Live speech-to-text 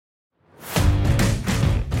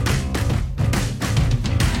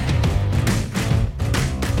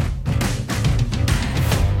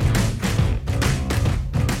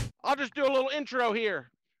intro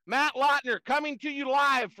here. Matt Lautner coming to you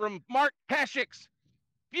live from Mark Peschick's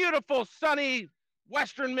beautiful, sunny,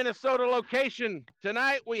 western Minnesota location.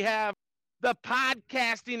 Tonight we have the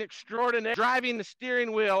podcasting extraordinaire driving the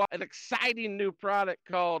steering wheel, an exciting new product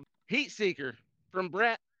called Heat Seeker from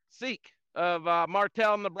Brent Sieck of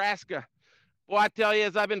Martell, Nebraska. Well, I tell you,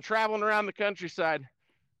 as I've been traveling around the countryside,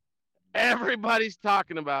 everybody's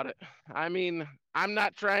talking about it. I mean, I'm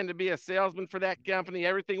not trying to be a salesman for that company.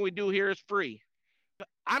 Everything we do here is free.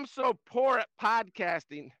 I'm so poor at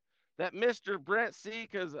podcasting that Mr. Brent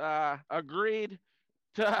Sieck has agreed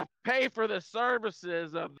to pay for the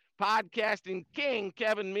services of podcasting king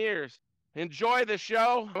Kevin Mears. Enjoy the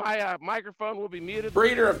show. My microphone will be muted.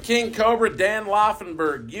 Breeder of King Cobra, Dan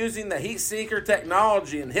Laufenberg, using the Heat Seeker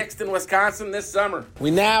technology in Hickston, Wisconsin this summer. We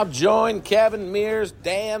now join Kevin Mears,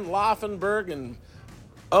 Dan Laufenberg, and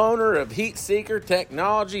owner of Heat Seeker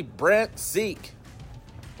Technology, Brent Sieck,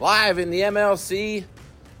 live in the MLC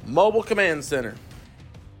Mobile Command Center.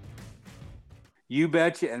 You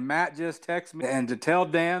betcha. And Matt just texted me and to tell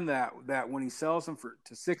Dan that when he sells them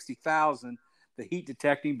to $60,000, the heat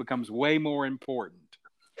detecting becomes way more important.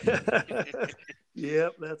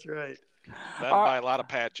 Yep, that's right. That'll buy a lot of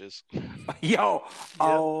patches. A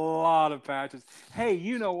lot of patches. Hey,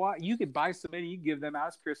 you know what? You could buy so many, you can give them out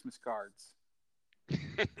as Christmas cards.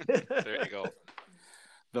 There you go.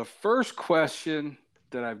 The first question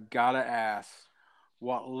that I've got to ask,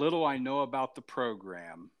 what little I know about the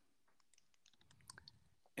program,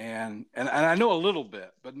 and I know a little bit,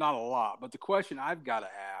 but not a lot. But the question I've got to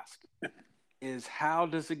ask is, how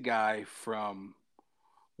does a guy from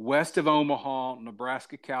west of Omaha,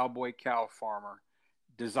 Nebraska cowboy cow farmer,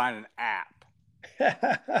 design an app?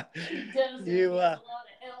 You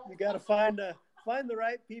got to find the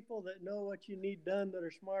right people that know what you need done that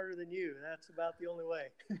are smarter than you. That's about the only way.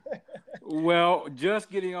 Well, just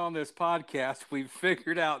getting on this podcast, we've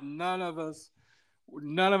figured out none of us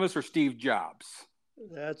are Steve Jobs.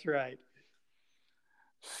 That's right.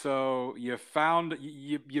 So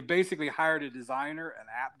you basically hired a designer, an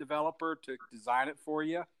app developer to design it for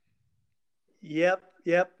you? Yep.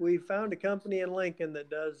 We found a company in Lincoln that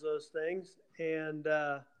does those things. And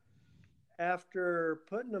after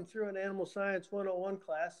putting them through an Animal Science 101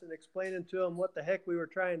 class and explaining to them what the heck we were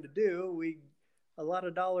trying to do, we, a lot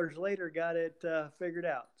of dollars later, got it figured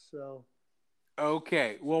out. So,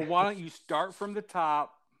 okay. Well, why don't you start from the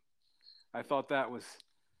top? I thought that was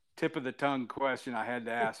tip of the tongue question I had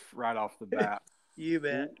to ask right off the bat. You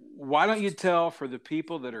bet. Why don't you tell, for the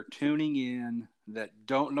people that are tuning in that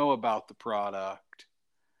don't know about the product,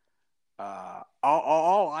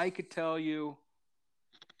 all I could tell you,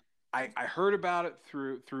 I heard about it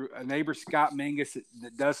through a neighbor, Scott Mingus,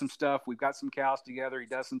 that does some stuff. We've got some cows together. He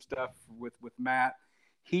does some stuff with Matt.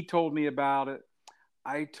 He told me about it.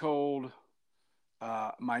 I told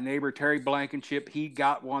my neighbor, Terry Blankenship, he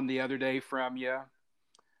got one the other day from you.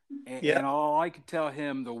 And all I could tell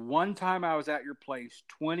him, the one time I was at your place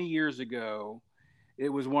 20 years ago, it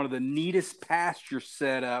was one of the neatest pasture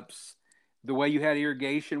setups, the way you had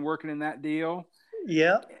irrigation working in that deal.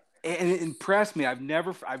 Yep. And it impressed me. I've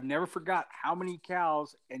never forgot how many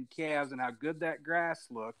cows and calves and how good that grass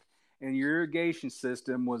looked. And your irrigation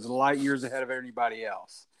system was light years ahead of anybody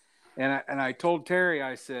else. And I told Terry,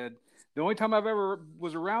 I said, the only time I've ever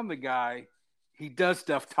was around the guy, he does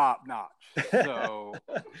stuff top notch. So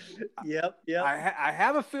Yep. I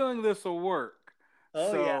have a feeling this will work.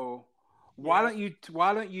 Oh, so yeah. Why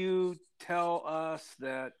don't you tell us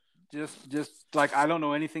that just like I don't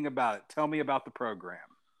know anything about it. Tell me about the program.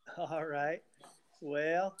 All right.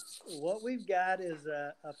 Well, what we've got is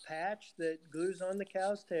a patch that glues on the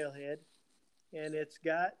cow's tail head, and it's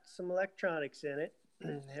got some electronics in it.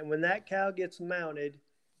 And when that cow gets mounted,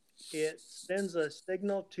 it sends a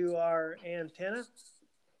signal to our antenna,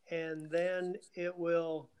 and then it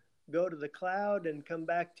will go to the cloud and come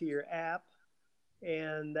back to your app,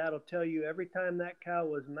 and that'll tell you every time that cow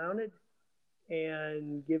was mounted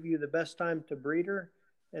and give you the best time to breed her.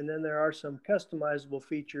 And then there are some customizable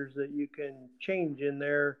features that you can change in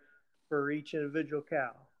there for each individual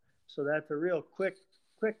cow. So that's a real quick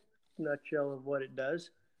nutshell of what it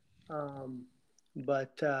does.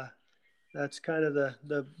 But that's kind of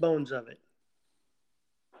the bones of it.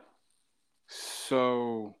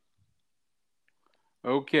 So,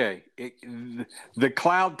 okay. The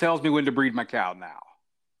cloud tells me when to breed my cow now.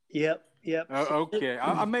 Yep. Okay.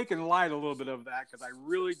 I'm making light a little bit of that because I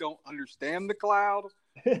really don't understand the cloud.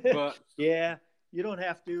 But yeah, you don't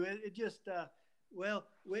have to. It just, when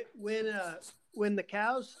the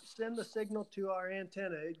cows send the signal to our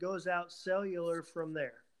antenna, it goes out cellular from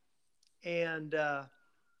there. And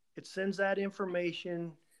it sends that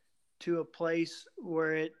information to a place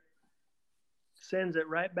where it sends it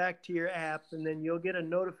right back to your app, and then you'll get a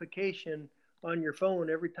notification on your phone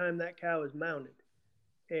every time that cow is mounted.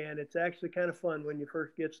 And it's actually kind of fun when you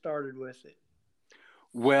first get started with it.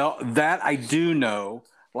 Well, that I do know.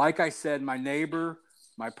 Like I said, my neighbor,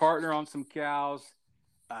 my partner on some cows,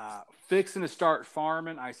 fixing to start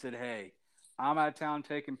farming. I said, hey, I'm out of town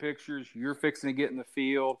taking pictures. You're fixing to get in the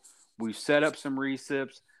field. We've set up some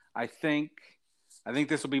recips. I think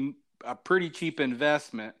this will be a pretty cheap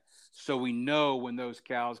investment, so we know when those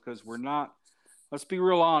cows, because we're not, let's be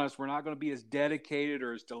real honest, we're not going to be as dedicated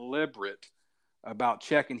or as deliberate about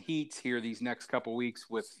checking heats here these next couple weeks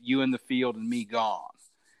with you in the field and me gone.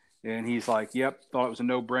 And he's like, yep, thought it was a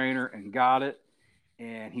no-brainer and got it.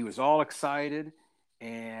 And he was all excited.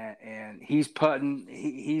 And he's putting,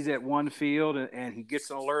 he's at one field and he gets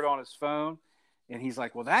an alert on his phone. And he's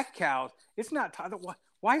like, well, that cow, it's not,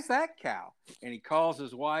 why is that cow? And he calls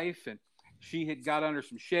his wife, and she had got under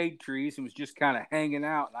some shade trees and was just kind of hanging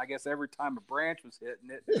out. And I guess every time a branch was hitting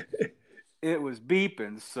it, it was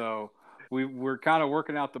beeping. So we're kind of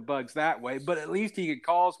working out the bugs that way. But at least he could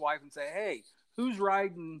call his wife and say, hey, who's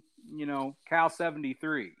riding, cow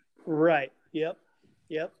 73? Right. Yep.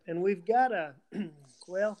 And we've got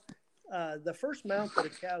the first mount that a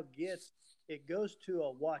cow gets, it goes to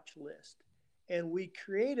a watch list. And we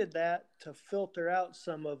created that to filter out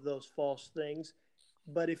some of those false things.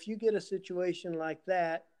 But if you get a situation like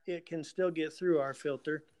that, it can still get through our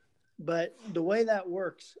filter. But the way that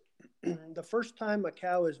works, the first time a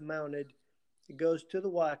cow is mounted, it goes to the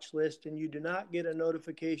watch list, and you do not get a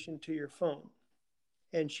notification to your phone.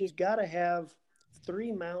 And she's got to have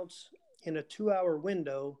 3 mounts in a 2-hour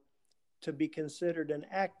window to be considered an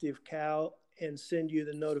active cow and send you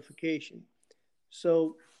the notification.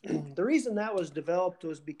 So the reason that was developed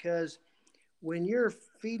was because when you're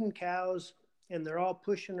feeding cows and they're all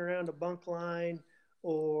pushing around a bunk line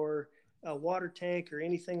or a water tank or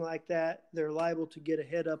anything like that, they're liable to get a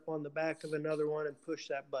head up on the back of another one and push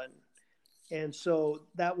that button. And so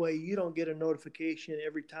that way you don't get a notification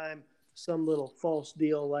every time some little false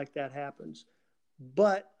deal like that happens.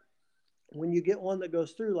 But when you get one that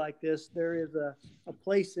goes through like this, there is a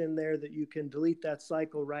place in there that you can delete that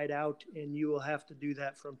cycle right out, and you will have to do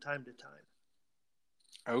that from time to time.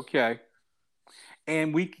 Okay.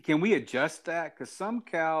 And can we adjust that? Because some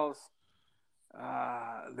cows,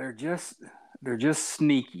 they're just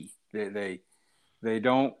sneaky. They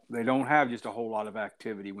don't have just a whole lot of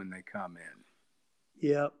activity when they come in.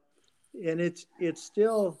 Yep. And it's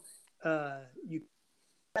still you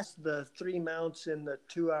pass the 3 mounts in the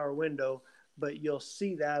 2-hour window, but you'll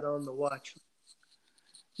see that on the watch.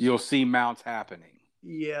 You'll see mounts happening.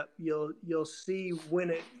 Yep. You'll see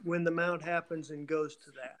when the mount happens and goes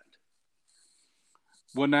to that.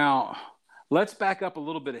 Well, now let's back up a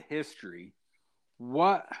little bit of history.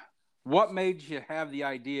 What made you have the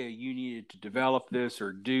idea you needed to develop this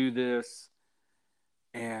or do this?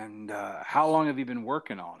 And how long have you been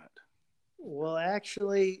working on it? Well,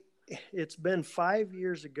 actually, it's been 5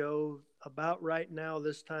 years ago, about right now,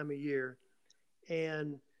 this time of year.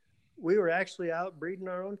 And we were actually out breeding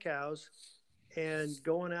our own cows and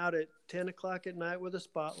going out at 10 o'clock at night with a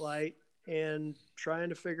spotlight and trying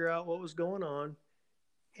to figure out what was going on.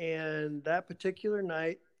 And that particular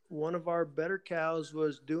night, one of our better cows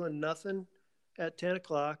was doing nothing at 10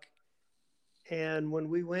 o'clock. And when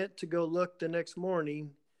we went to go look the next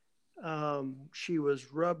morning, she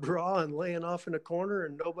was rubbed raw and laying off in a corner,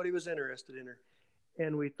 and nobody was interested in her.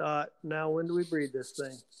 And we thought, now when do we breed this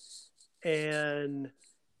thing? And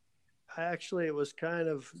actually, it was kind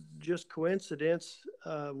of just coincidence.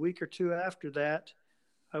 A week or two after that,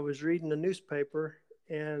 I was reading the newspaper,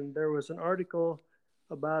 and there was an article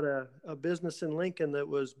about a business in Lincoln that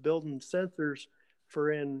was building sensors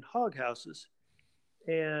for in hog houses.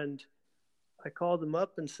 And I called them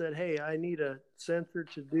up and said, hey, I need a sensor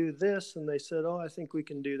to do this. And they said, oh, I think we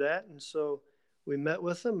can do that. And so we met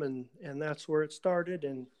with them, and that's where it started.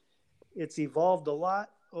 And it's evolved a lot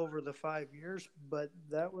over the 5 years, but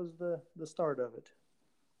that was the start of it.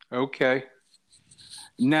 Okay.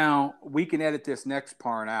 Now, we can edit this next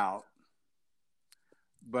part out,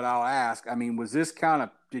 but I'll ask, was this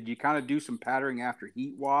did you kind of do some patterning after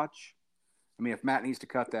Heat Watch? If Matt needs to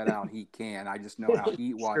cut that out, he can. I just know how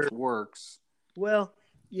Heat Watch works. Well,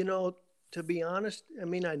 to be honest, I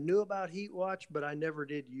knew about Heat Watch, but I never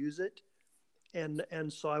did use it.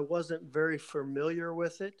 And so I wasn't very familiar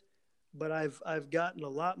with it, but I've gotten a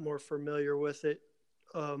lot more familiar with it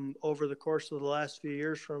over the course of the last few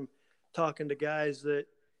years from talking to guys that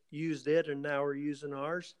used it and now are using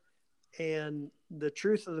ours. And the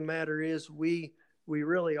truth of the matter is we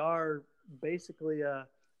really are basically a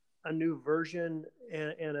a new version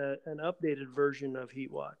and an updated version of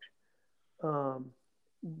HeatWatch.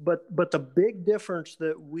 But the big difference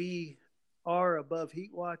that we are above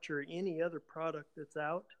HeatWatch or any other product that's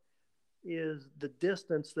out is the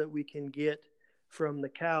distance that we can get from the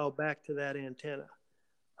cow back to that antenna.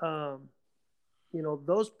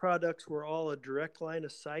 Those products were all a direct line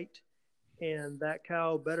of sight, and that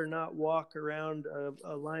cow better not walk around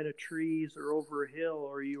a line of trees or over a hill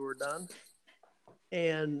or you were done.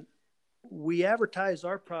 And we advertise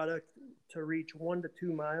our product to reach 1 to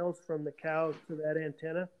 2 miles from the cow to that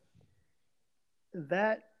antenna.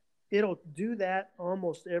 That it'll do that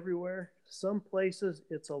almost everywhere. Some places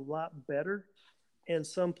it's a lot better, and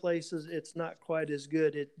some places it's not quite as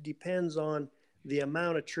good. It depends on the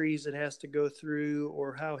amount of trees it has to go through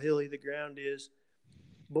or how hilly the ground is.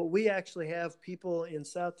 But we actually have people in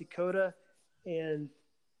South Dakota and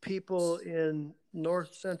people in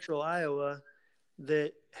north central Iowa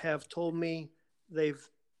that have told me they've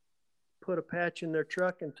put a patch in their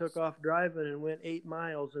truck and took off driving and went 8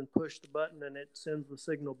 miles and pushed the button and it sends the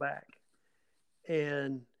signal back.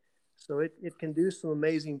 And so it can do some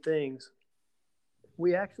amazing things.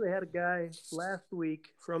 We actually had a guy last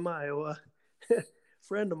week from Iowa,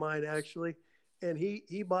 friend of mine actually, and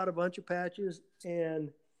he bought a bunch of patches and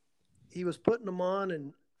he was putting them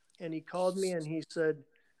on and he called me and he said,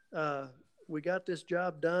 we got this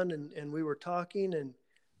job done and we were talking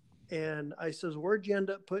and I says, where'd you end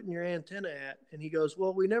up putting your antenna at? And he goes,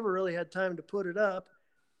 well, we never really had time to put it up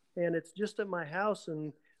and it's just at my house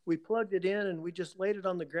and we plugged it in and we just laid it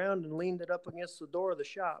on the ground and leaned it up against the door of the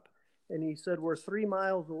shop. And he said, we're 3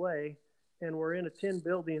 miles away and we're in a tin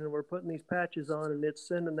building and we're putting these patches on and it's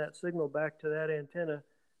sending that signal back to that antenna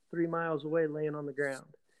 3 miles away laying on the ground.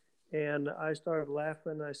 And I started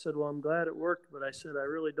laughing. I said, well, I'm glad it worked, but I said, I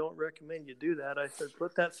really don't recommend you do that. I said,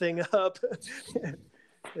 put that thing up.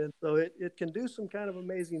 And so it can do some kind of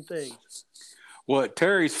amazing things. Well, at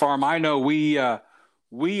Terry's farm, I know we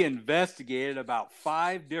investigated about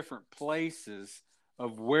 5 different places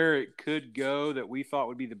of where it could go that we thought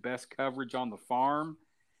would be the best coverage on the farm.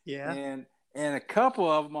 Yeah. And a couple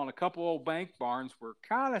of them on a couple old bank barns were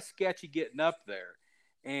kind of sketchy getting up there.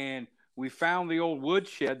 And we found the old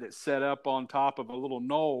woodshed that's set up on top of a little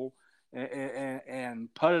knoll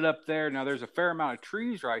and put it up there. Now, there's a fair amount of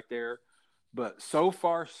trees right there, but so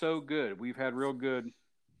far, so good. We've had real good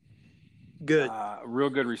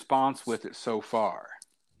response with it so far.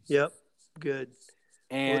 Yep, good.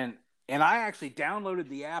 And I actually downloaded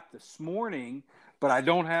the app this morning, but I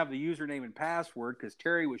don't have the username and password because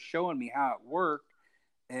Terry was showing me how it worked.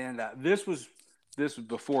 And this was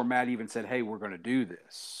before Matt even said, hey, we're going to do this.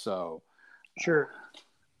 So sure.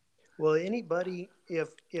 Well, anybody,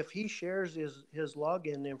 if he shares his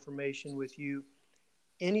login information with you,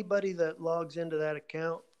 anybody that logs into that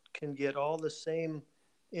account can get all the same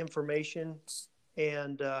information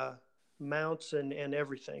and mounts and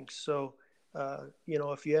everything. So,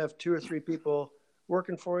 if you have 2 or 3 people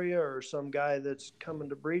working for you or some guy that's coming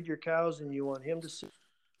to breed your cows and you want him to see,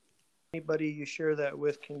 anybody you share that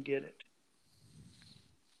with can get it.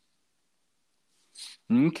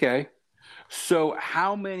 Okay. So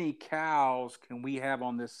how many cows can we have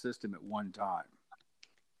on this system at one time?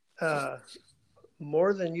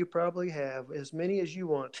 More than you probably have, as many as you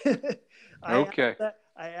want. Okay.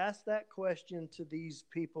 I asked that question to these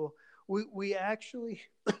people. We actually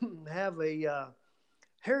have a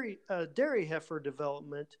dairy heifer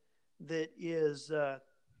development that is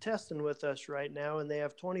testing with us right now, and they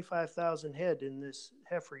have 25,000 head in this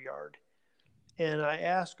heifer yard. And I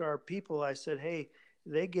asked our people, I said, hey,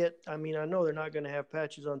 I know they're not going to have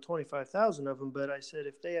patches on 25,000 of them, but I said,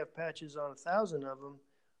 if they have patches on 1,000 of them,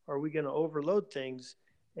 are we going to overload things?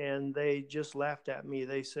 And they just laughed at me.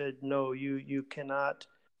 They said, no, you cannot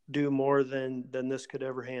do more than this could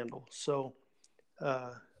ever handle. So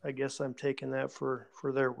I guess I'm taking that for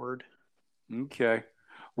their word. Okay.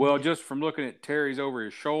 Well, just from looking at Terry's over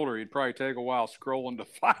his shoulder, he'd probably take a while scrolling to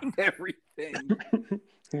find everything.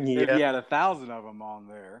 Yeah. If he had 1,000 of them on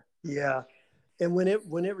there. Yeah. And when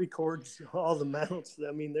it records all the mounts,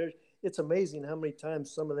 I mean, it's amazing how many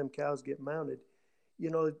times some of them cows get mounted.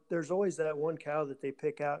 There's always that one cow that they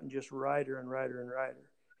pick out and just ride her and ride her and ride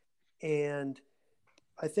her. And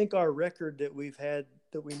I think our record that we've had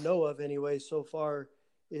that we know of anyway so far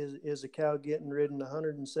is a cow getting ridden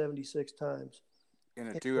 176 times. In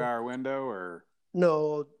a 2-hour window or?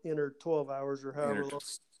 No, in her 12 hours or however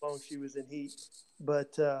long she was in heat.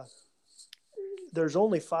 But there's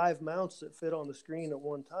only 5 mounts that fit on the screen at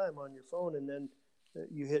one time on your phone. And then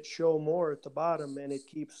you hit show more at the bottom and it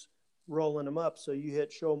keeps rolling them up. So you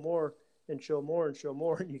hit show more and show more and show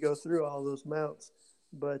more and you go through all those mounts.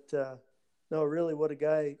 But no, really, what a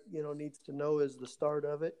guy needs to know is the start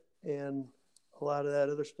of it, and a lot of that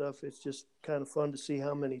other stuff. It's just kind of fun to see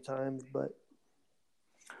how many times. But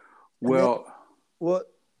well,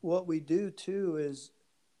 what we do too is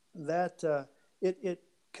that it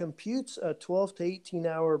computes a 12 to 18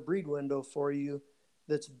 hour breed window for you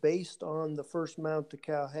that's based on the first mount the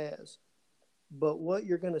cow has. But what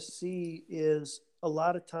you're going to see is a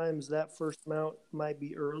lot of times that first mount might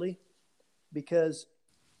be early, because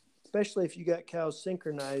especially if you got cows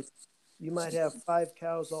synchronized, you might have 5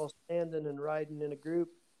 cows all standing and riding in a group,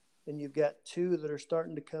 and you've got 2 that are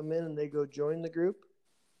starting to come in and they go join the group.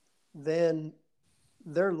 Then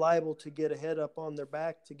they're liable to get a head up on their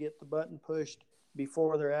back to get the button pushed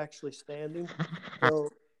before they're actually standing. So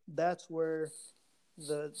that's where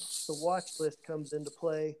the watch list comes into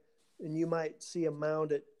play, and you might see a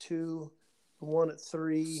mount at 2, one at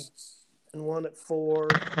 3, and one at 4,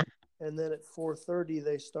 and then at 4:30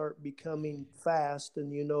 they start becoming fast,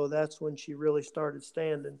 and that's when she really started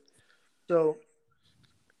standing. So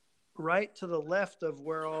right to the left of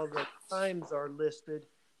where all the times are listed,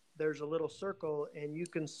 there's a little circle, and you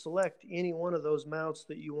can select any one of those mounts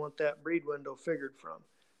that you want that breed window figured from.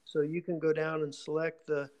 So you can go down and select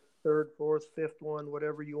the 3rd, 4th, 5th one,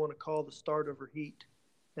 whatever you want to call the start of her heat,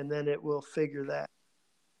 and then it will figure that.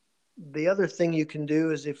 The other thing you can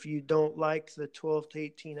do is, if you don't like the 12 to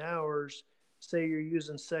 18 hours, say you're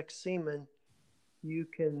using sex semen,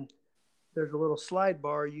 there's a little slide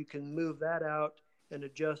bar, you can move that out and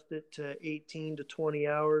adjust it to 18 to 20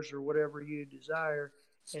 hours or whatever you desire,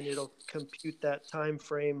 and it'll compute that time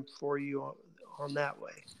frame for you on that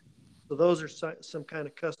way. So those are some kind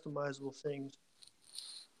of customizable things.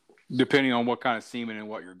 depending on what kind of semen and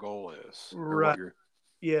what your goal is. Right.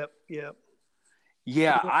 Yep.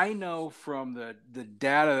 Yeah, I know from the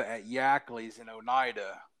data at Yackley's in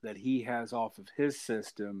Oneida that he has off of his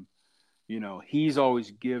system, he's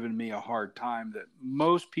always given me a hard time that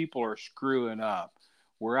most people are screwing up.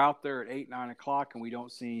 We're out there at 8, 9 o'clock and we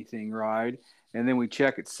don't see anything right. And then we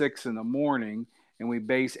check at 6 in the morning and we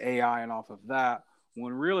base AI off of that,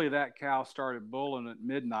 when really that cow started bulling at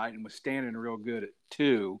midnight and was standing real good at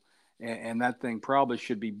 2. And that thing probably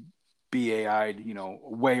should be BAI'd,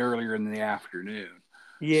 way earlier in the afternoon.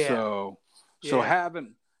 Yeah. So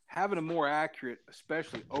having a more accurate,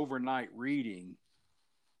 especially overnight reading,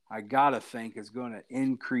 I gotta think is going to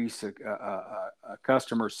increase a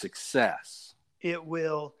customer's success. It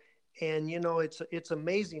will, and it's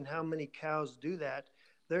amazing how many cows do that.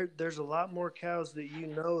 There's a lot more cows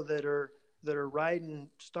that are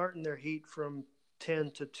starting their heat from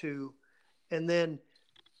 10 to 2, and then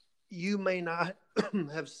you may not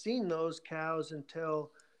have seen those cows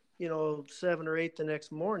until 7 or 8 the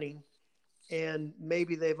next morning, and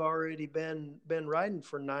maybe they've already been riding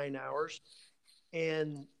for 9 hours,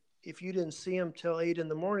 and if you didn't see them till 8 in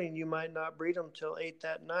the morning, you might not breed them till 8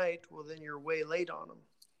 that night. Well, then you're way late on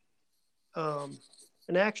them.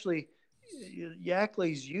 And actually,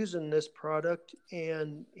 Yackley's using this product,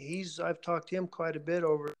 and I've talked to him quite a bit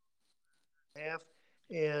over half,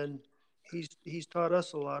 and he's taught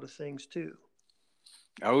us a lot of things too.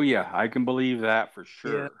 Oh yeah, I can believe that for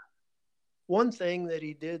sure. Yeah. One thing that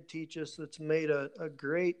he did teach us that's made a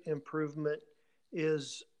great improvement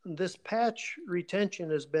is this patch retention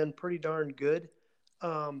has been pretty darn good.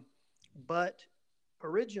 But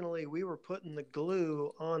originally we were putting the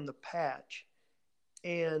glue on the patch,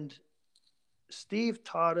 and Steve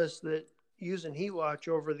taught us that using Heat Watch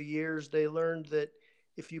over the years, they learned that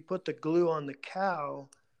if you put the glue on the cow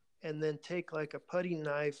and then take like a putty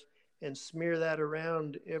knife and smear that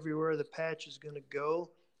around everywhere the patch is going to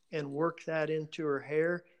go and work that into her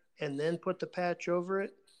hair and then put the patch over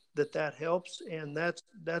it, that helps. And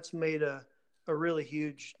that's made a really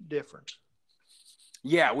huge difference.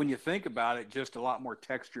 Yeah, when you think about it, just a lot more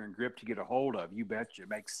texture and grip to get a hold of. You betcha, it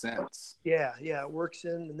makes sense. Yeah, it works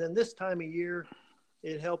in. And then this time of year,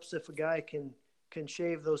 it helps if a guy can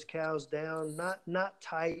shave those cows down, not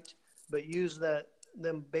tight, but use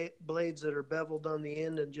them blades that are beveled on the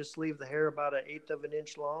end and just leave the hair about 1/8 of an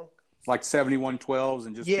inch long. Like 7112s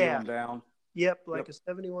and just feel them down. Yep, like a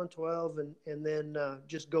 7112, and then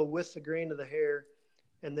just go with the grain of the hair,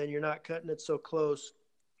 and then you're not cutting it so close,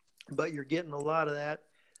 but you're getting a lot of that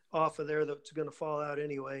off of there that's going to fall out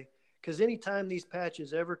anyway. Because anytime these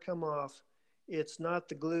patches ever come off, it's not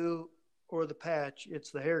the glue or the patch, it's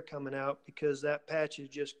the hair coming out, because that patch is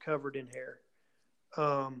just covered in hair.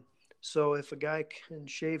 So if a guy can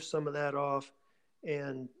shave some of that off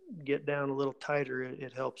and get down a little tighter,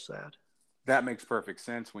 it helps that. That makes perfect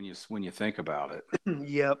sense when you think about it.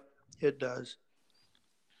 Yep, it does.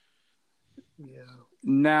 Yeah.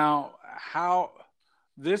 Now, how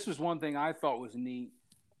this was one thing I thought was neat.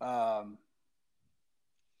 The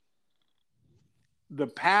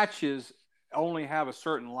patches only have a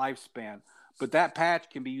certain lifespan, but that patch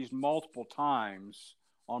can be used multiple times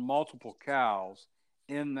on multiple cows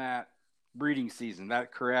in that breeding season.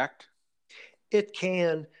 That correct? It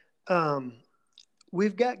can.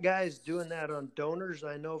 We've got guys doing that on donors,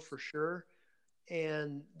 I know for sure,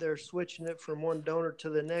 and they're switching it from one donor to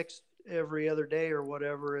the next every other day or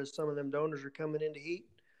whatever as some of them donors are coming into heat.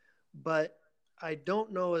 But I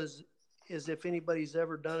don't know as if anybody's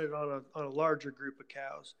ever done it on a larger group of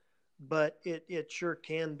cows, but it sure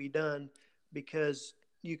can be done because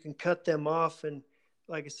you can cut them off, and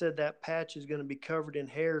like I said, that patch is going to be covered in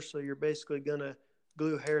hair, so you're basically going to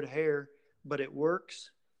glue hair to hair, but it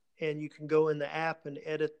works, and you can go in the app and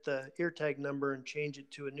edit the ear tag number and change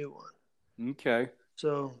it to a new one. Okay.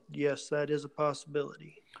 So yes, that is a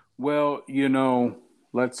possibility. Well,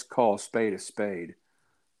 let's call a spade a spade.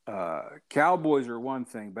 Cowboys are one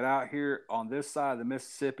thing, but out here on this side of the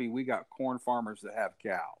Mississippi, we got corn farmers that have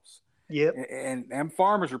cows. Yep. And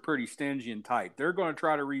farmers are pretty stingy and tight. They're going to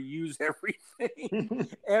try to reuse everything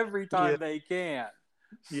every time they can.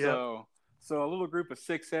 Yep. So a little group of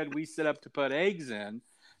 6 head we set up to put eggs in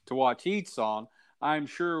to watch heats on. I'm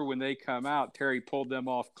sure when they come out, Terry pulled them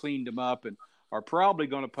off, cleaned them up, and are probably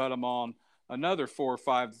going to put them on another 4 or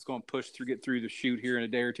 5 that's going to get through the chute here in a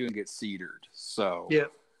day or two and get cedered. So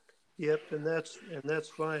Yep, and that's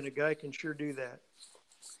fine. A guy can sure do that.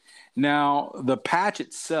 Now, the patch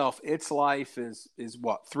itself, its life is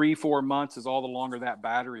what, 3-4 months is all the longer that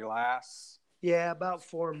battery lasts? Yeah, about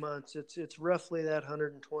 4 months. It's roughly that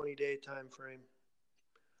 120-day time frame.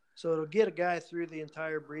 So it'll get a guy through the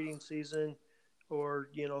entire breeding season, or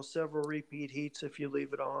several repeat heats if you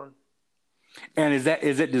leave it on. And is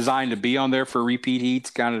it designed to be on there for repeat heats,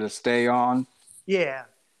 kind of to stay on? Yeah,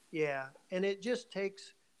 and it just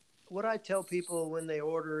takes. What I tell people when they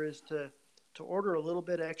order is to order a little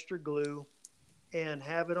bit extra glue and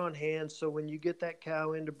have it on hand, so when you get that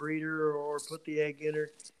cow into breeder or put the egg in her,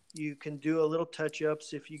 you can do a little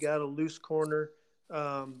touch-ups. If you got a loose corner,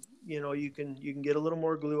 you can get a little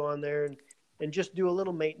more glue on there and just do a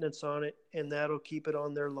little maintenance on it, and that'll keep it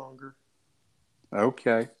on there longer.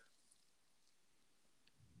 Okay.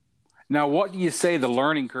 Now, what do you say the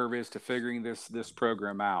learning curve is to figuring this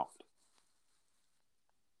program out?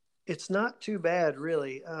 It's not too bad,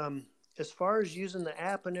 really. As far as using the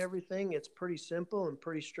app and everything, it's pretty simple and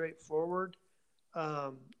pretty straightforward.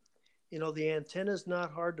 The antenna's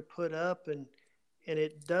not hard to put up, and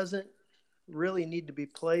it doesn't really need to be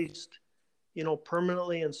placed,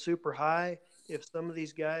 permanently and super high. If some of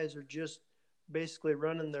these guys are just basically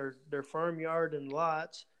running their farmyard and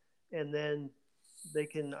lots, and then they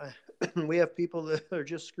can, we have people that are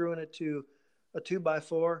just screwing it to a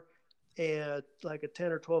 2x4 and like a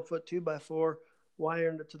 10 or 12 foot 2x4,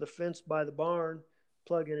 wiring it to the fence by the barn,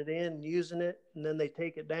 plugging it in and using it, and then they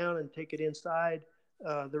take it down and take it inside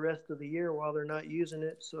the rest of the year while they're not using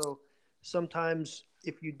it. So sometimes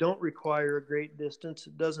if you don't require a great distance,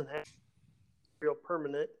 it doesn't have to be real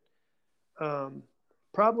permanent.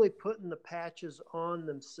 Probably putting the patches on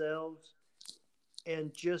themselves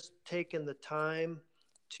and just taking the time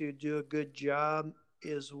to do a good job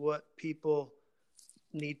is what people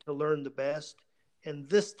need to learn the best. And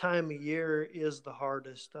this time of year is the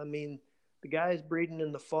hardest. I mean, the guys breeding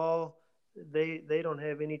in the fall, they don't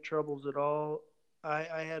have any troubles at all.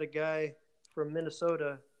 I had a guy from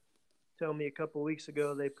Minnesota tell me a couple of weeks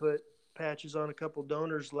ago they put patches on a couple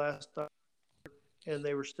donors last time, and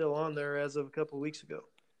they were still on there as of a couple of weeks ago.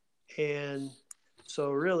 And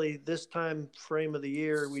so really this time frame of the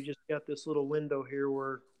year, we just got this little window here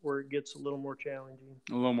where it gets a little more challenging.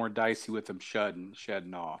 A little more dicey with them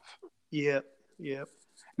shedding off. Yep.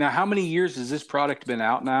 Now, how many years has this product been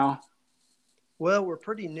out now? Well, we're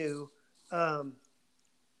pretty new.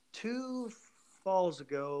 2 falls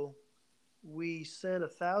ago, we sent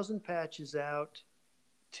 1,000 patches out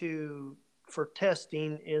for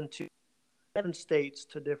testing into 7 states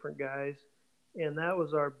to different guys. And that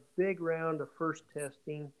was our big round of first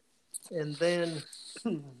testing. And then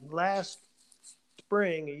last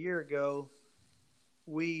spring, a year ago,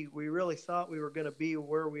 we really thought we were going to be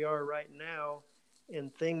where we are right now,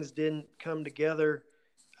 and things didn't come together.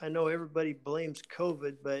 I know everybody blames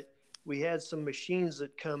COVID, but we had some machines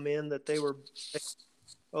that come in that they were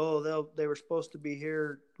supposed to be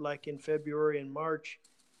here like in February and March,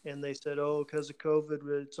 and they said, because of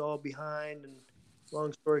COVID, it's all behind. And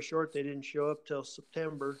long story short, they didn't show up till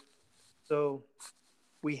September. So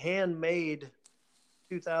we handmade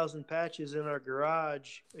 2,000 patches in our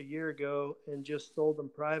garage a year ago and just sold them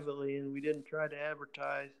privately, and we didn't try to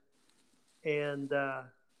advertise. And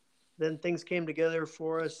then things came together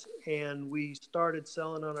for us, and we started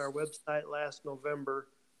selling on our website last November.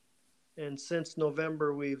 And since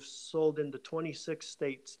November, we've sold into 26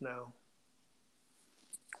 states now.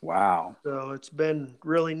 Wow. So it's been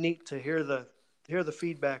really neat to hear the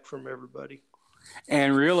feedback from everybody.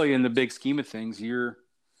 And really, in the big scheme of things, your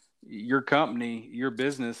company, your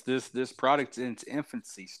business, this product's in its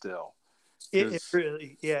infancy still. It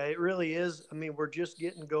really is. I mean, we're just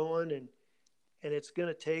getting going, and it's going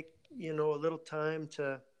to take, a little time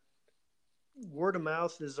to. Word of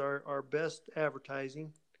mouth is our best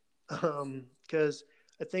advertising, because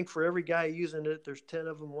I think for every guy using it, there's 10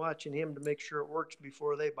 of them watching him to make sure it works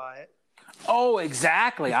before they buy it. Oh,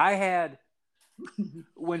 exactly. I had,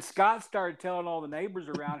 when Scott started telling all the neighbors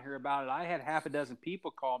around here about it, I had half a dozen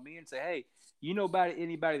people call me and say, "Hey, you know about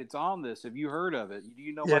anybody that's on this? Have you heard of it? Do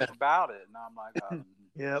you know much about it?" And I'm like,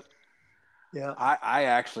 Yep. Yeah. I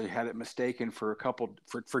actually had it mistaken for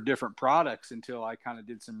for different products until I kind of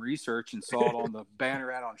did some research and saw it on the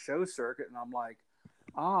banner ad on Show Circuit. And I'm like,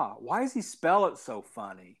 why does he spell it so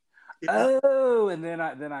funny? Yeah. Oh, and then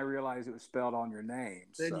I realized it was spelled on your name.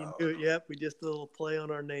 Then you knew it. Yep. We just did a little play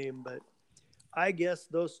on our name, but I guess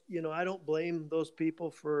those, I don't blame those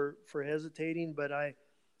people for hesitating, but I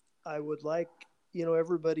would like,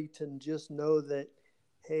 everybody to just know that,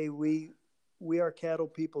 hey, we are cattle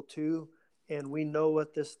people too, and we know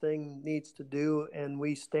what this thing needs to do, and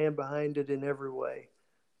we stand behind it in every way.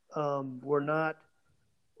 We're not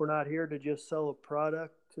here to just sell a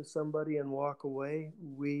product to somebody and walk away.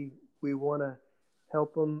 We want to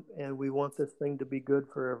help them, and we want this thing to be good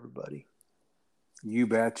for everybody. You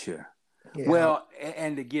betcha. Yeah. Well,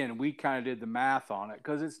 and again, we kind of did the math on it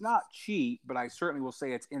because it's not cheap, but I certainly will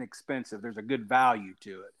say it's inexpensive. There's a good value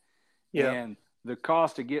to it. Yeah. And the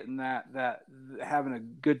cost of getting that having a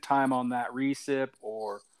good time on that recip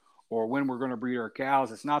or when we're going to breed our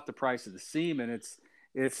cows, it's not the price of the semen. It's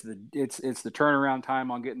the turnaround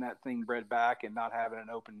time on getting that thing bred back and not having an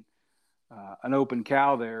open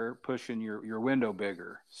cow there pushing your window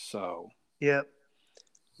bigger. So. Yep.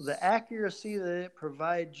 The accuracy that it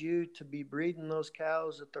provides you to be breeding those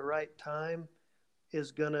cows at the right time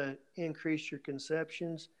is going to increase your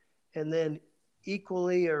conceptions. And then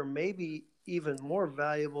equally or maybe even more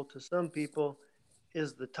valuable to some people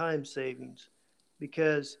is the time savings,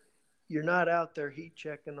 because you're not out there heat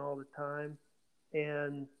checking all the time.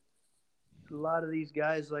 And a lot of these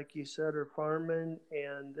guys, like you said, are farming,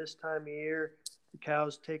 and this time of year, the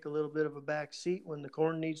cows take a little bit of a back seat when the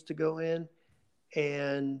corn needs to go in.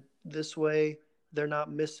 And this way, they're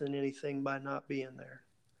not missing anything by not being there.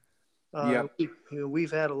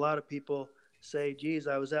 We've had a lot of people say, "Geez,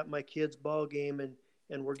 I was at my kid's ball game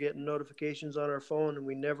and we're getting notifications on our phone, and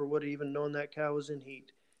we never would have even known that cow was in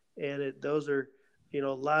heat." And those are,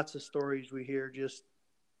 lots of stories we hear. Just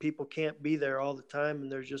people can't be there all the time,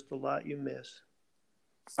 and there's just a lot you miss.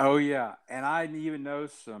 Oh yeah, and I even know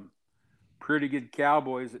some pretty good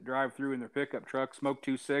cowboys that drive through in their pickup truck, smoke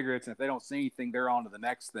 2 cigarettes, and if they don't see anything, they're on to the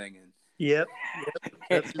next thing. And Yep.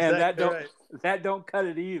 That's exactly and that don't cut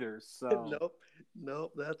it either. So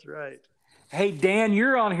nope, that's right. Hey Dan,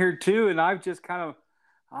 you're on here too, and I've just kind of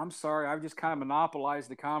monopolized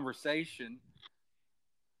the conversation.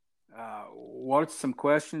 What's some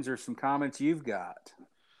questions or some comments you've got?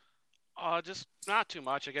 Just not too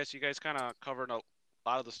much. I guess you guys kind of covered a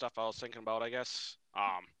lot of the stuff I was thinking about. I guess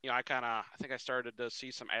I think I started to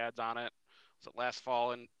see some ads on it. Was it last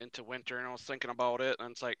fall and into winter, and I was thinking about it,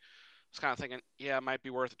 and it's like I was kind of thinking, yeah, it might be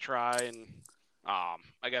worth a try. And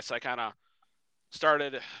I guess I kind of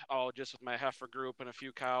started just with my heifer group and a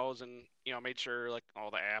few cows, and made sure like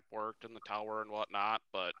all the app worked and the tower and whatnot.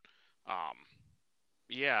 But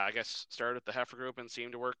I guess started with the heifer group and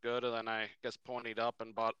seemed to work good, and then I guess ponied up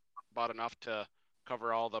and bought enough to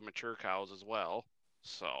cover all the mature cows as well.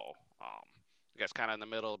 So I guess kind of in the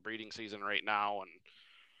middle of breeding season right now, and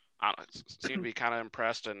I seem to be kind of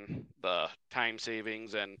impressed in the time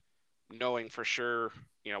savings and knowing for sure,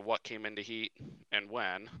 what came into heat and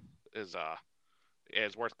when is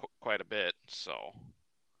worth quite a bit. So.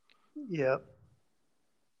 Yep.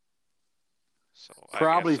 So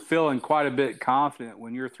probably feeling quite a bit confident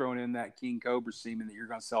when you're throwing in that King Cobra semen that you're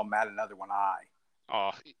going to sell Matt another one eye.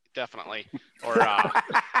 Oh, definitely. Or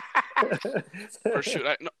shoot,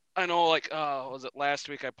 I know. Like, was it last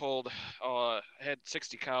week? I pulled. Had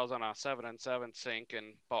 60 cows on a 7-7 sink,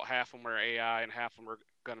 and about half of them were AI, and half of them were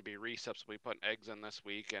going to be recips. We put eggs in this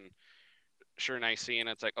week, and sure, nice seeing.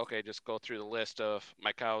 It's like, okay, just go through the list of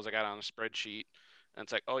my cows I got on a spreadsheet. And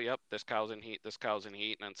it's like, oh, yep, this cow's in heat, this cow's in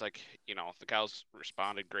heat. And it's like, the cows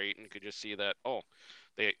responded great. And you could just see that, oh,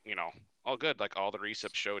 they, all good. Like all the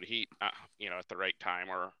recips showed heat, at the right time,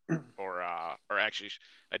 or actually,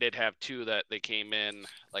 I did have 2 that they came in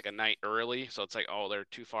like a night early, so it's like, oh, they're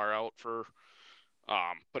too far out for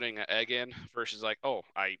putting an egg in, versus like, oh,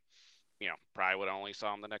 I probably would only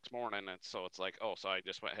saw them the next morning, and so it's like, oh, so I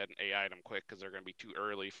just went ahead and AI'd them quick because they're going to be too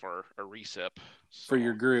early for a recip. For So,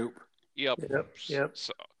 your group. yep. Yep.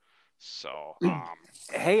 So,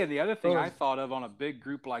 Hey, and the other thing Oh. I thought of on a big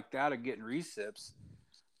group like that of getting recips,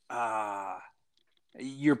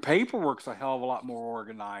 your paperwork's a hell of a lot more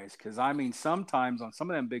organized. Because I mean, sometimes on some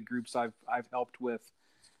of them big groups I've helped with,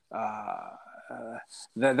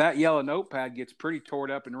 that yellow notepad gets pretty torn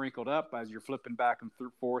up and wrinkled up as you're flipping back and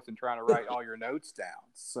forth and trying to write all your notes down.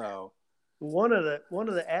 So One of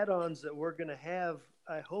the add-ons that we're going to have,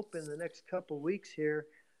 I hope in the next couple of weeks here,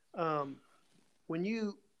 when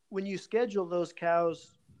you schedule those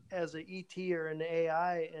cows as an ET or an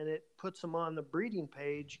AI and it puts them on the breeding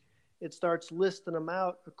page, it starts listing them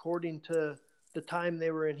out according to the time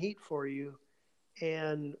they were in heat for you.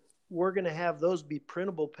 And we're going to have those be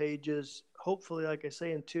printable pages, hopefully, like I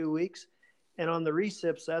say, in 2 weeks. And on the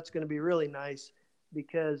recips, that's going to be really nice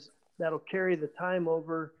because that'll carry the time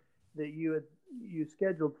over that you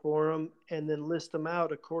scheduled for them and then list them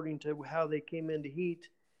out according to how they came into heat.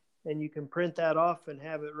 And you can print that off and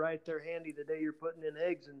have it right there handy the day you're putting in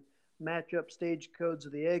eggs and match up stage codes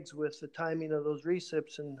of the eggs with the timing of those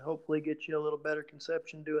recips and hopefully get you a little better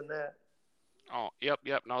conception doing that. oh, yep.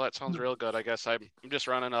 No, that sounds real good. I guess I'm just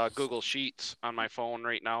running Google Sheets on my phone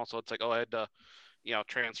right now, so it's like, oh, I had to,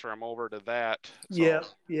 transfer them over to that. So,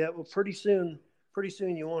 Yeah. Well, pretty soon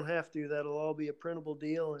you won't have to. That'll all be a printable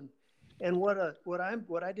deal. And what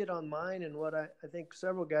I did on mine and what I think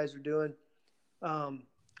several guys are doing.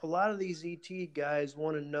 A lot of these ET guys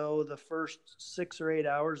want to know the first 6 or 8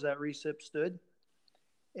 hours that recip stood.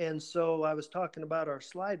 And so I was talking about our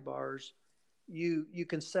slide bars. You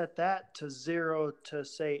can set that to 0 to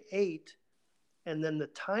say 8, and then the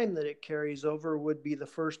time that it carries over would be the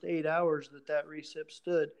first 8 hours that recip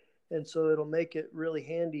stood. And so it'll make it really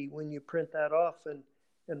handy when you print that off and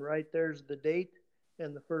right there's the date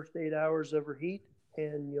and the first 8 hours of her heat,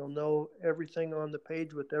 and you'll know everything on the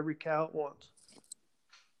page with every cow at once.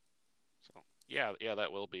 Yeah,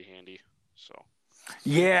 that will be handy. So.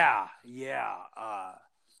 yeah.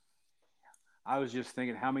 I was just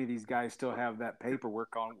thinking how many of these guys still have that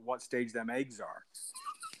paperwork on what stage them eggs are.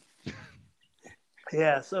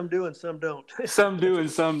 Yeah, some do and some don't. Some do and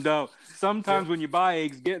some don't. Sometimes when you buy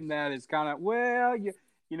eggs, getting that is kind of, well, you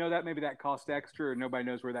know that maybe that cost extra and nobody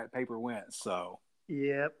knows where that paper went. So.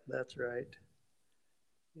 Yep, that's right.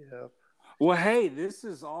 Yep. Well, hey, this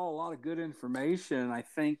is all a lot of good information. I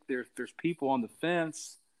think there's people on the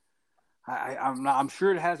fence. I'm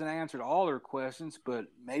sure it hasn't answered all their questions, but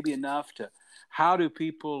maybe enough to. How do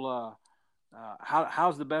people?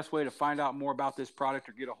 How's the best way to find out more about this product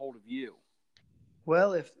or get a hold of you?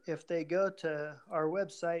 Well, if they go to our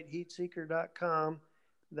website heatseeker.com,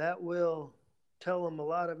 that will tell them a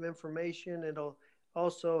lot of information. It'll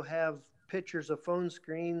also have pictures of phone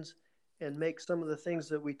screens and make some of the things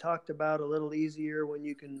that we talked about a little easier when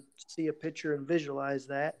you can see a picture and visualize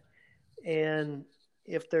that. And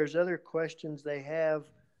if there's other questions they have,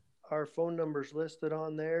 our phone number's listed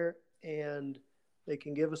on there, and they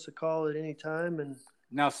can give us a call at any time. And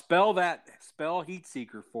now spell heat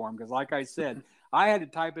seeker for them, because like I said, I had to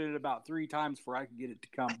type it about 3 times before I could get it to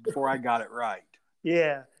come before I got it right.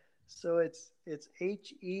 Yeah. So it's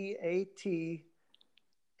HEATSIECKER.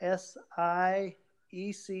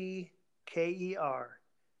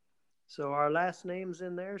 So our last name's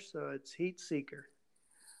in there, so it's Heat Seeker.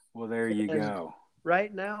 Well, there you go.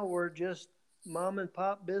 Right now we're just mom and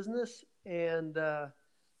pop business, and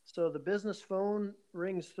so the business phone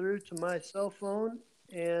rings through to my cell phone,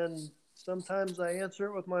 and sometimes I answer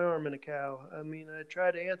it with my arm in a cow. I mean, I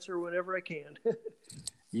try to answer whenever I can.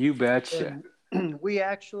 You betcha. And we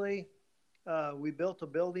actually we built a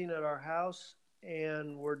building at our house,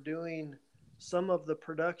 and we're doing some of the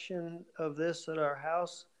production of this at our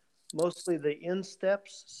house, mostly the end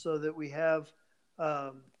steps, so that we have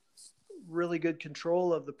really good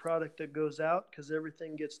control of the product that goes out, because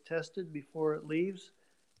everything gets tested before it leaves.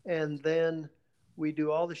 And then we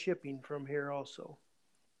do all the shipping from here also.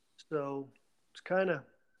 So it's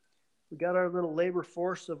we got our little labor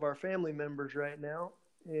force of our family members right now,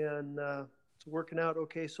 and it's working out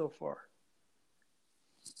okay so far.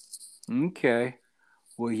 Okay.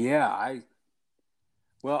 Well, yeah,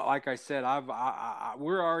 like I said,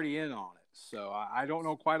 we're already in on it. So I don't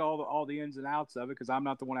know quite all the ins and outs of it, because I'm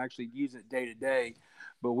not the one actually using it day to day,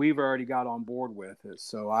 but we've already got on board with it.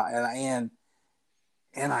 So I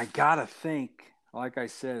gotta think, like I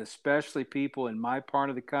said, especially people in my part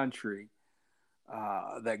of the country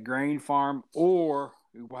that grain farm, or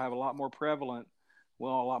will have a lot more prevalent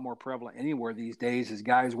anywhere these days, is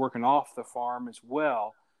guys working off the farm as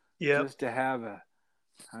well. Yep. Just to have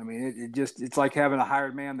it's like having a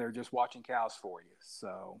hired man there just watching cows for you.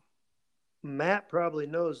 So Matt probably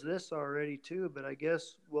knows this already too, but I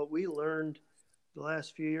guess what we learned the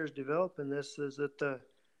last few years developing this is that the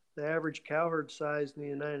average cow herd size in the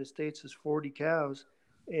United States is 40 cows,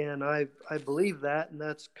 and I believe that, and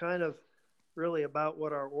that's kind of really about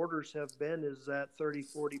what our orders have been, is that 30,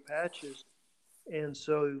 40 patches. And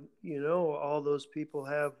so, all those people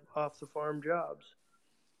have off the farm jobs,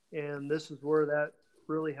 and this is where that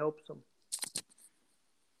really helps them.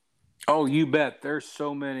 oh, you bet. There's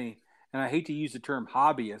so many, and I hate to use the term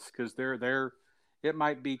hobbyists because it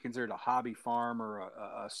might be considered a hobby farm or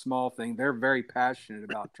a small thing. They're very passionate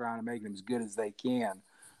about trying to make them as good as they can,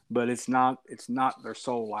 but it's not their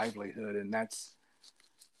sole livelihood, and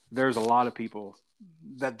there's a lot of people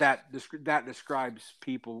that describes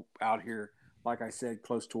people out here, like I said,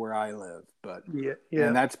 close to where I live. But Yeah.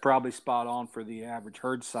 and that's probably spot on for the average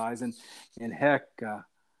herd size, and heck,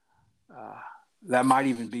 that might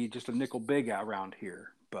even be just a nickel big around here.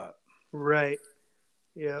 But Right.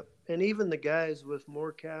 Yeah. And even the guys with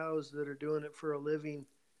more cows that are doing it for a living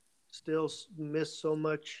still miss so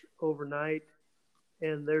much overnight,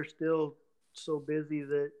 and they're still so busy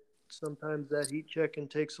that sometimes that heat checking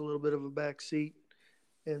takes a little bit of a back seat.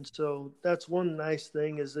 And so that's one nice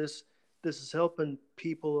thing, is this is helping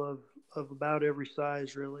people of about every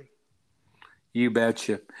size, really. you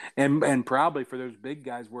betcha, and probably for those big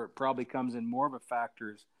guys, where it probably comes in more of a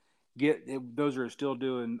factor is those are still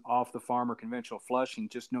doing off the farm or conventional flushing,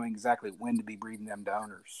 just knowing exactly when to be breeding them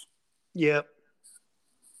donors. Yep.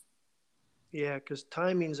 Yeah, because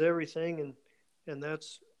timing's everything, and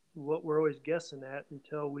that's what we're always guessing at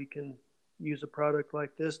until we can use a product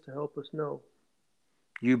like this to help us know.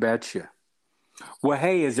 You betcha. Well,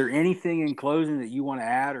 hey, is there anything in closing that you want to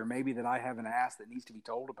add, or maybe that I haven't asked that needs to be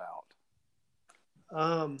told about?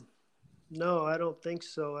 No, I don't think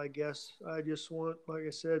so. I guess I just want, like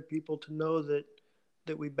I said, people to know that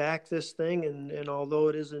we back this thing, and although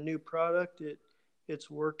it is a new product, it's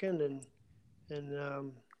working, and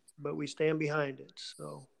but we stand behind it.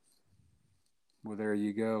 So. Well, there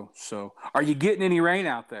you go. So, are you getting any rain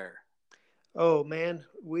out there? Oh man,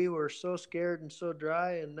 we were so scared and so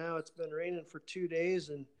dry, and now it's been raining for 2 days,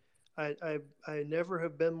 and I never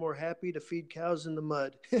have been more happy to feed cows in the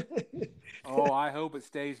mud. Oh, I hope it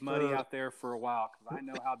stays muddy uh, out there for a while, because I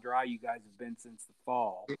know how dry you guys have been since the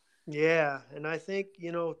fall. yeah, and I think,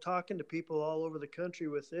 talking to people all over the country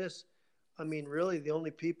with this, I mean, really the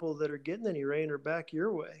only people that are getting any rain are back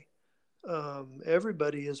your way.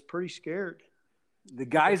 Everybody is pretty scared. The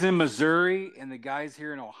guys in Missouri and the guys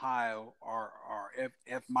here in Ohio are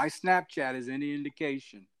if my Snapchat is any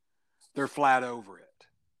indication, they're flat over it.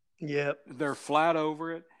 Yep. They're flat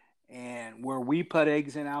over it. And where we put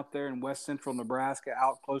eggs in out there in west central Nebraska,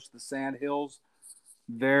 out close to the sand hills,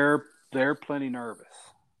 they're plenty nervous.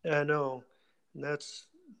 I know. And that's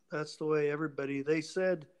the way everybody. They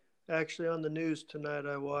said, actually, on the news tonight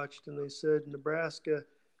I watched, and they said Nebraska,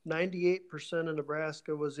 98% of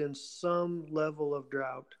Nebraska was in some level of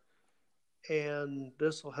drought. And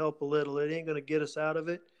this will help a little. It ain't going to get us out of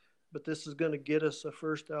it, but this is going to get us a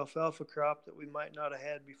first alfalfa crop that we might not have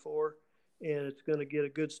had before, and it's going to get a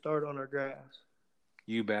good start on our grass.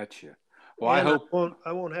 You betcha. Well, And I hope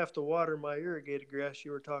I won't have to water my irrigated grass you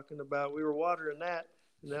were talking about. We were watering that,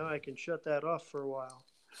 and now I can shut that off for a while.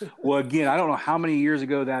 Well, again, I don't know how many years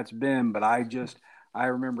ago that's been, but I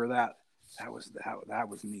remember that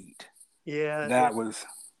was neat. Yeah, That was.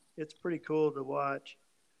 it's pretty cool to watch.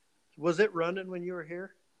 Was it running when you were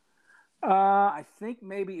here? I think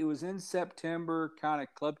maybe it was in September, kind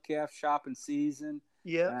of club calf shopping season.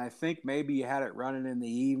 Yeah. And I think maybe you had it running in the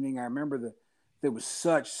evening. I remember it was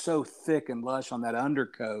so thick and lush on that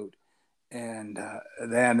undercoat, and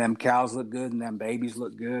then them cows look good and them babies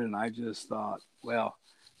look good, and I just thought, well,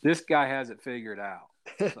 this guy has it figured out.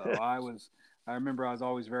 So I remember I was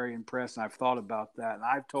always very impressed, and I've thought about that, and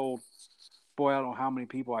I don't know how many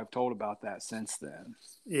people I've told about that since then.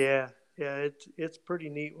 Yeah, it's pretty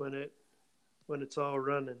neat when it's all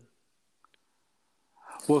running.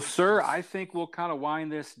 Well, sir, I think we'll kind of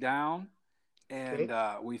wind this down, and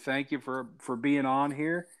Okay. we thank you for being on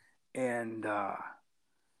here. And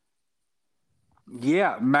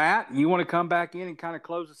yeah, Matt, you want to come back in and kind of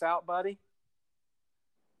close us out, buddy?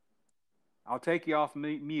 I'll take you off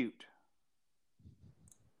mute.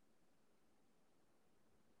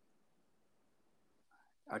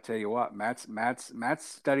 I tell you what, Matt's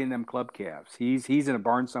studying them club calves. He's in a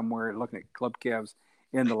barn somewhere looking at club calves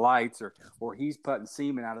in the lights, or he's putting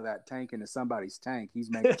semen out of that tank into somebody's tank. He's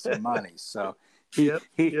making some money. So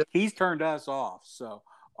he's turned us off. So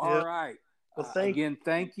all right. Well, again,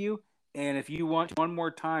 thank you. And if you want one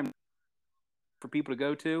more time for people to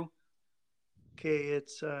go to. Okay,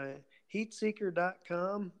 it's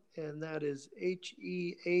heatseeker.com, and that is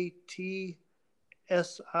HeatSiecker.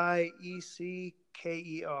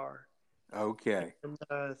 Okay. And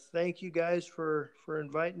thank you guys for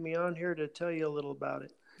inviting me on here to tell you a little about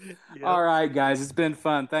it. Yep. All right, guys. It's been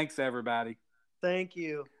fun. Thanks, everybody. Thank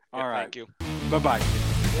you. All right. Thank you. Bye-bye.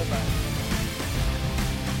 Bye-bye.